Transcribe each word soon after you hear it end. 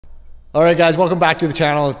All right, guys, welcome back to the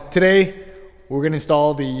channel. Today, we're going to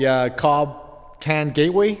install the Cobb CAN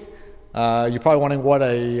gateway. You're probably wondering what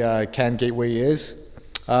a CAN gateway is.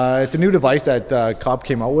 It's a new device that Cobb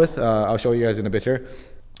came out with. I'll show you guys in a bit here.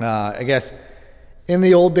 I guess in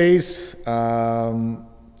the old days,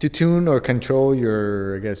 to tune or control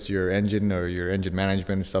your engine or your engine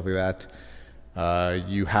management and stuff like that,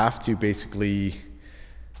 you have to basically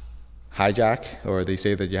hijack, or they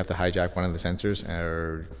say that you have to hijack one of the sensors,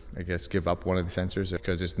 or I guess give up one of the sensors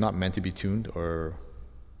because it's not meant to be tuned, or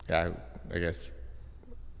I guess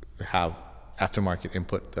have aftermarket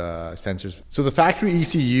input sensors. So the factory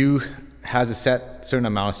ECU has a certain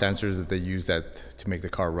amount of sensors that they use to make the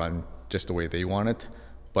car run just the way they want it.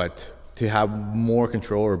 But to have more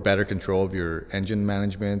control or better control of your engine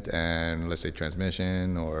management and, let's say,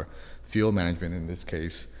 transmission or fuel management in this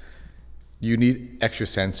case, you need extra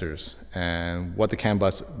sensors. And what the CAN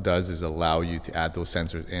bus does is allow you to add those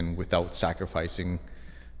sensors in without sacrificing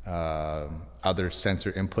other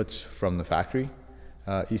sensor inputs from the factory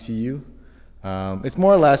ECU. It's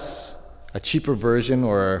more or less a cheaper version,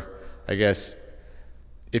 or I guess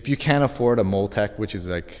if you can't afford a Multec, which is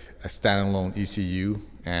like a standalone ECU,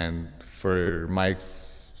 and for my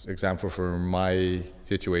example, for my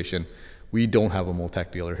situation, we don't have a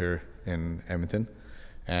Multec dealer here in Edmonton,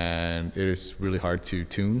 and it is really hard to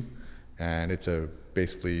tune, and it's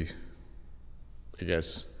basically, I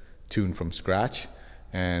guess, tune from scratch,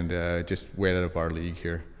 and just way out of our league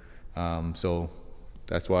here. So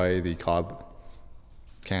that's why the Cobb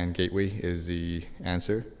CAN gateway is the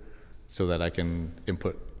answer, so that I can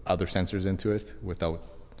input other sensors into it without,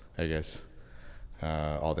 I guess,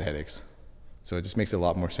 all the headaches. So it just makes it a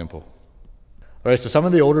lot more simple. All right, so some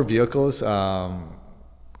of the older vehicles,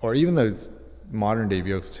 or even the modern day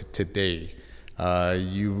vehicles today,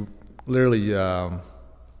 you literally,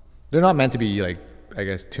 they're not meant to be, like, I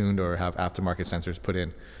guess, tuned or have aftermarket sensors put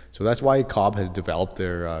in. So that's why Cobb has developed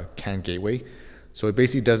their CAN gateway. So it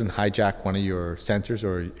basically doesn't hijack one of your sensors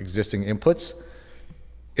or existing inputs.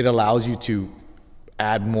 It allows you to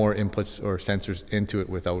add more inputs or sensors into it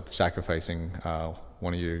without sacrificing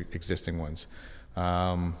one of your existing ones.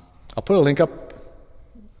 I'll put a link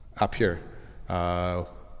up here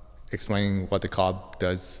explaining what the Cobb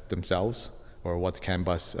does themselves, or what the CAN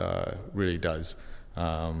bus really does.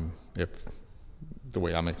 If the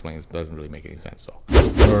way I'm explaining it doesn't really make any sense. So,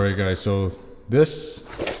 all right, guys. So this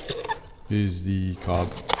is the Cobb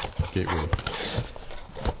gateway.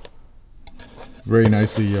 Very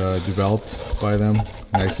nicely developed by them,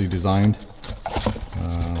 nicely designed.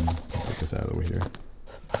 Get this out of the way here.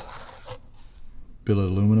 Billet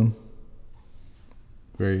aluminum,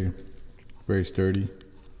 very, very sturdy,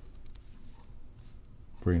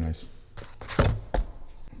 very nice.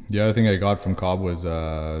 The other thing I got from Cobb was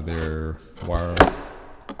their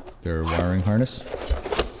wiring harness,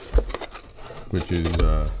 which is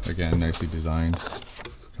again nicely designed.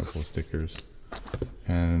 A couple of stickers,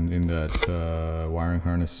 and in that wiring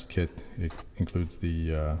harness kit, it includes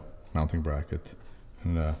the mounting bracket,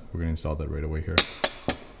 and we're going to install that right away here.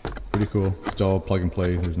 Pretty cool. It's all plug and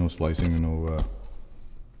play. There's no splicing, no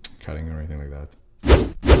cutting or anything like that.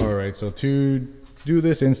 All right, so to do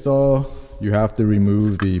this install, you have to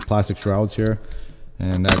remove the plastic shrouds here,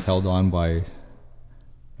 and that's held on by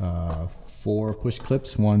 4 push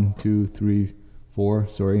clips. 1, 2, 3, 4,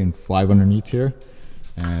 sorry, and 5 underneath here,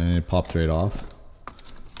 and it pops right off.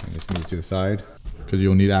 And just move it to the side, because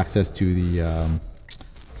you'll need access to the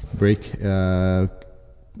brake, I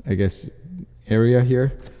guess, area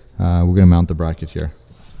here. We're going to mount the bracket here.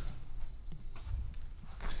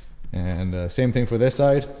 And same thing for this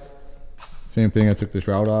side. Same thing, I took the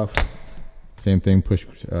shroud off. Same thing, push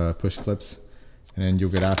clips. And then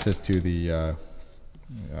you'll get access to the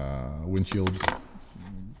windshield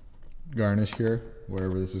garnish here,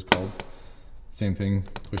 whatever this is called. Same thing,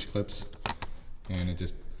 push clips. And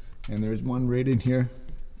there's one right in here,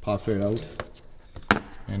 pops right out.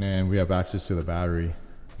 And then we have access to the battery.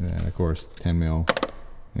 And then, of course, 10 mil.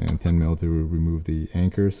 And 10 mil to remove the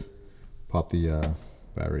anchors, pop the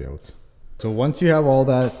battery out. So once you have all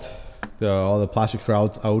that, all the plastic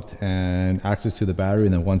shrouds out and access to the battery,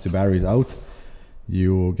 and then once the battery is out,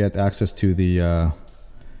 you will get access to the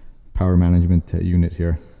power management unit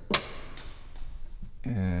here.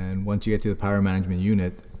 And once you get to the power management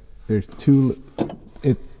unit, there's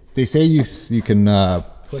they say you can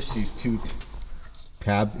push these 2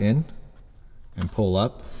 tabs in and pull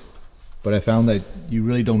up. But I found that you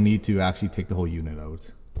really don't need to actually take the whole unit out.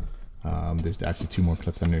 There's actually 2 more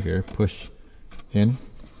clips under here. Push in,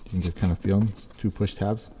 you can just kind of feel them. 2 push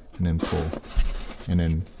tabs, and then pull. And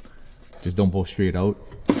then just don't pull straight out.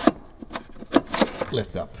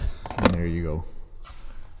 Lift up. And there you go.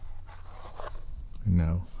 And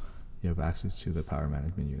now you have access to the power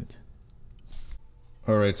management unit.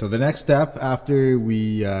 All right, so the next step after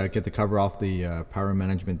we get the cover off the power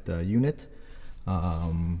management unit,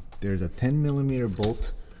 there's a 10mm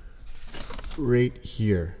bolt right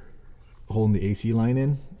here holding the AC line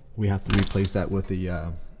in. We have to replace that with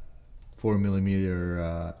the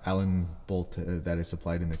 4mm Allen bolt that is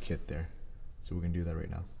supplied in the kit there. So we're gonna do that right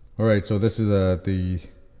now. All right, so this is the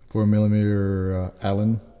 4mm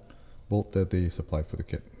Allen bolt that they supplied for the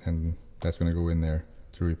kit, and that's gonna go in there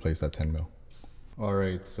to replace that 10mm. All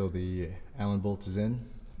right, so the Allen bolt is in.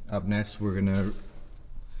 Up next, we're gonna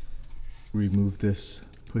remove this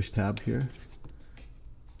push tab here,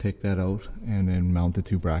 take that out, and then mount the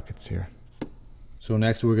two brackets here. So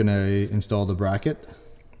next we're gonna install the bracket.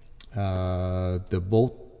 The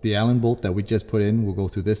Allen bolt that we just put in will go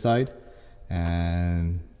to this side,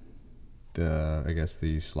 and I guess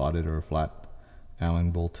the slotted or flat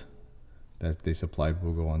Allen bolt that they supplied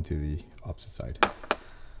will go onto the opposite side.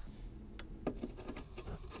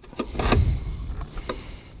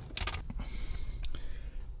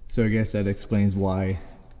 So I guess that explains why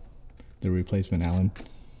the replacement Allen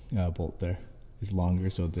bolt there is longer,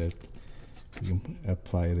 so that you can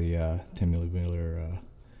apply the 10mm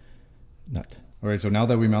nut. All right, so now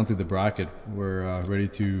that we mounted the bracket, we're ready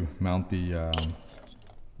to mount the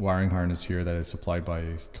wiring harness here that is supplied by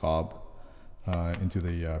Cobb into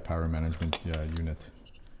the power management unit.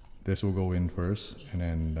 This will go in first, and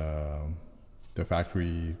then the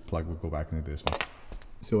factory plug will go back into this one.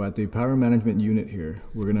 So at the power management unit here,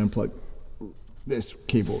 we're going to unplug this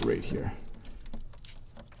cable right here.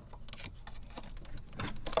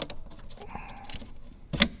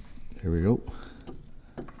 There we go.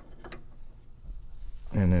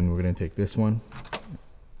 And then we're going to take this one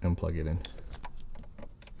and plug it in.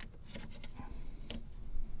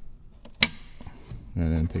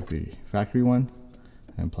 And then take the factory one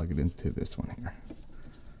and plug it into this one here.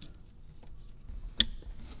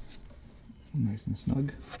 Nice and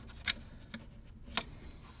snug.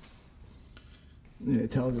 And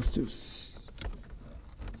it tells us to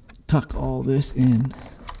tuck all this in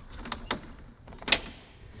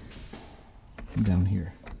down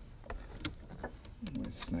here.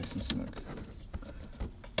 It's nice and snug.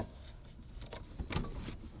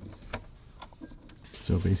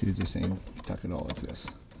 So basically just saying tuck it all like this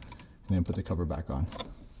and then put the cover back on.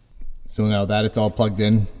 So now that it's all plugged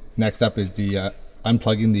in, next up is the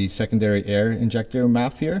unplugging the secondary air injector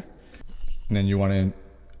MAF here, and then you want to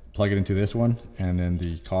plug it into this one, and then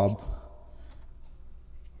the Cobb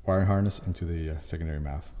wire harness into the secondary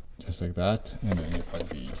MAF, just like that. And then you plug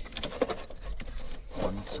the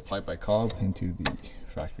one supplied by Cobb into the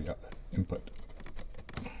factory input.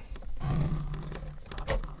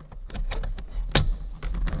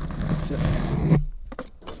 That's it.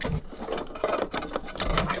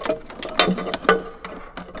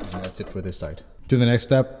 And that's it for this side. So the next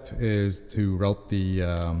step is to route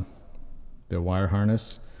the wire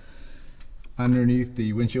harness underneath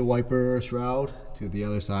the windshield wiper shroud to the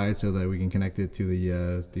other side so that we can connect it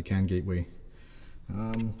to the CAN gateway.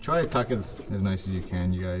 Try to tuck it as nice as you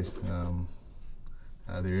can, you guys.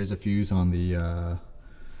 There is a fuse on the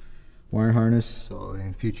wire harness, so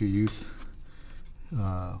in future use,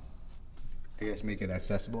 I guess make it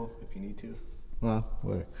accessible if you need to. Well,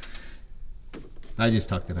 whatever. I just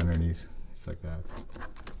tucked it underneath, just like that.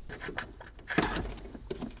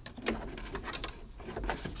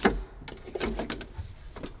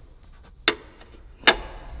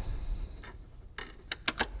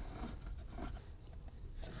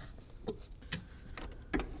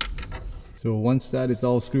 So once that is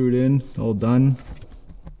all screwed in, all done,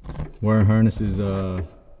 wire harness is I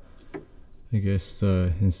guess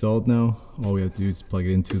installed now. All we have to do is plug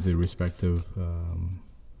it into the respective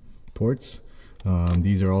ports.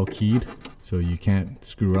 These are all keyed, so you can't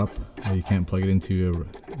screw up, or you can't plug it into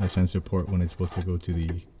a sensor port when it's supposed to go to the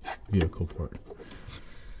vehicle port.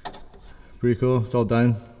 Pretty cool, it's all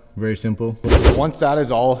done, very simple. Once that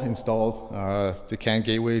is all installed, the CAN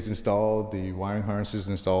gateway is installed, the wiring harness is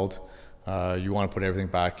installed, you want to put everything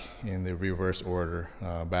back in the reverse order,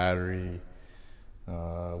 battery,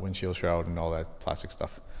 windshield shroud, and all that plastic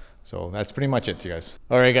stuff. So that's pretty much it, you guys.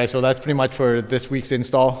 All right, guys, so that's pretty much for this week's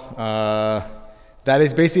install. That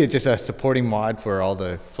is basically just a supporting mod for all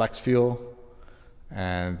the flex fuel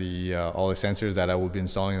and all the sensors that I will be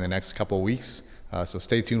installing in the next couple of weeks. So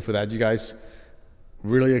stay tuned for that, you guys.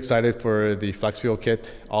 Really excited for the flex fuel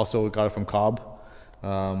kit. Also got it from Cobb.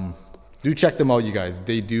 Do check them out, you guys.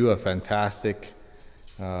 They do a fantastic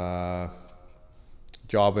job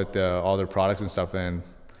at all their products and stuff, and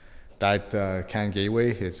that CAN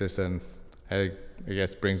gateway is just I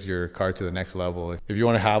guess brings your car to the next level. If you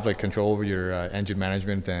want to have like control over your engine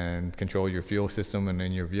management and control your fuel system and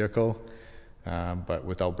in your vehicle, but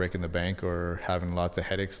without breaking the bank or having lots of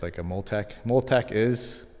headaches like a Multec. Multec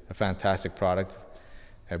is a fantastic product,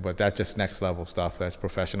 but that's just next level stuff. That's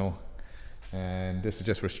professional, and this is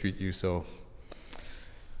just for street use. So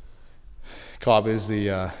Cobb is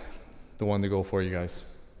the one to go for, you guys.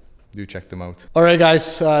 Do check them out. All right,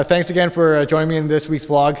 guys. Thanks again for joining me in this week's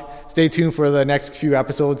vlog. Stay tuned for the next few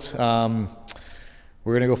episodes. We're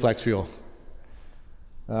gonna go flex fuel.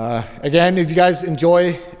 Again, if you guys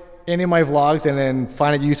enjoy any of my vlogs and then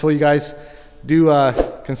find it useful, you guys do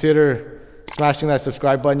consider smashing that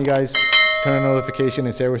subscribe button, you guys. Turn on notification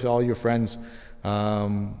and share with all your friends,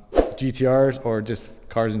 GTRs or just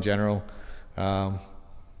cars in general.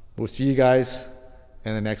 We'll see you guys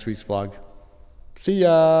in the next week's vlog. See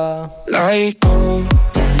ya.